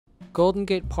Golden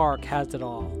Gate Park has it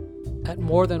all. At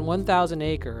more than 1,000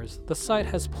 acres, the site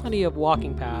has plenty of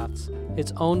walking paths,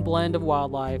 its own blend of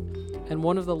wildlife, and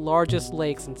one of the largest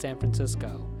lakes in San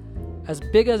Francisco. As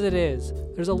big as it is,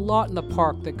 there's a lot in the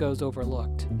park that goes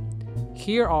overlooked.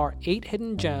 Here are 8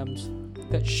 hidden gems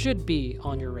that should be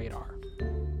on your radar.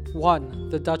 1.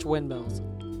 The Dutch windmills.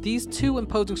 These 2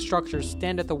 imposing structures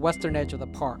stand at the western edge of the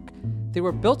park. They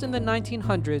were built in the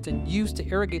 1900s and used to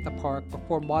irrigate the park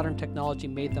before modern technology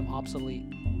made them obsolete.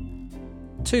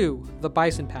 2. The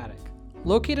Bison Paddock.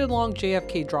 Located along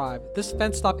JFK Drive, this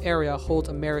fenced-off area holds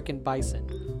American bison.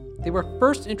 They were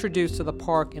first introduced to the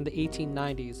park in the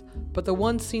 1890s, but the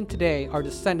ones seen today are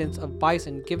descendants of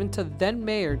bison given to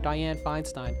then-Mayor Dianne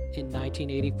Feinstein in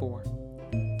 1984.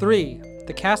 3.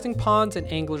 The Casting Ponds and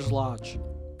Angler's Lodge.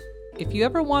 If you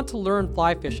ever want to learn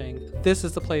fly fishing, this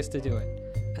is the place to do it.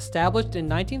 Established in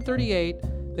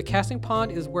 1938, the Casting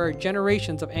Pond is where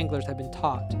generations of anglers have been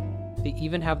taught. They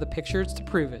even have the pictures to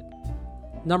prove it.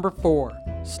 Number 4.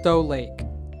 Stowe Lake.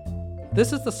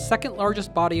 This is the second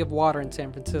largest body of water in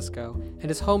San Francisco and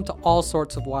is home to all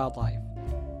sorts of wildlife.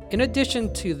 In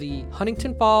addition to the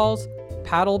Huntington Falls,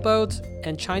 paddle boats,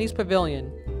 and Chinese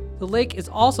Pavilion, the lake is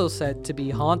also said to be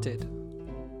haunted.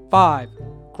 5.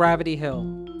 Gravity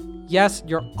Hill. Yes,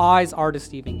 your eyes are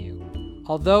deceiving you.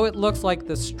 Although it looks like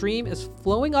the stream is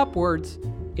flowing upwards,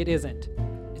 it isn't.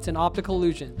 It's an optical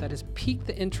illusion that has piqued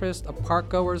the interest of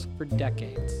parkgoers for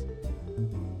decades.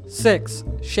 6.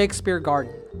 Shakespeare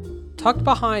Garden. Tucked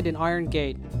behind an iron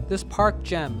gate, this park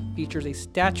gem features a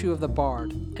statue of the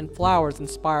bard and flowers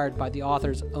inspired by the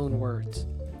author's own words.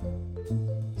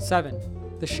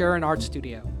 7. The Sharon Art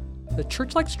Studio. The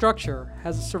church-like structure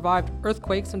has survived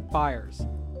earthquakes and fires.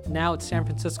 Now it's San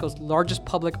Francisco's largest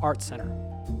public art center.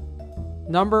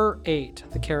 Number 8.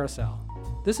 The Carousel.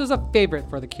 This is a favorite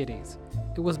for the kiddies.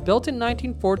 It was built in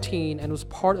 1914 and was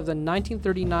part of the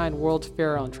 1939 World's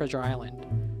Fair on Treasure Island.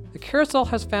 The carousel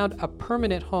has found a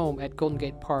permanent home at Golden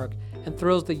Gate Park and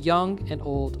thrills the young and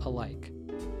old alike.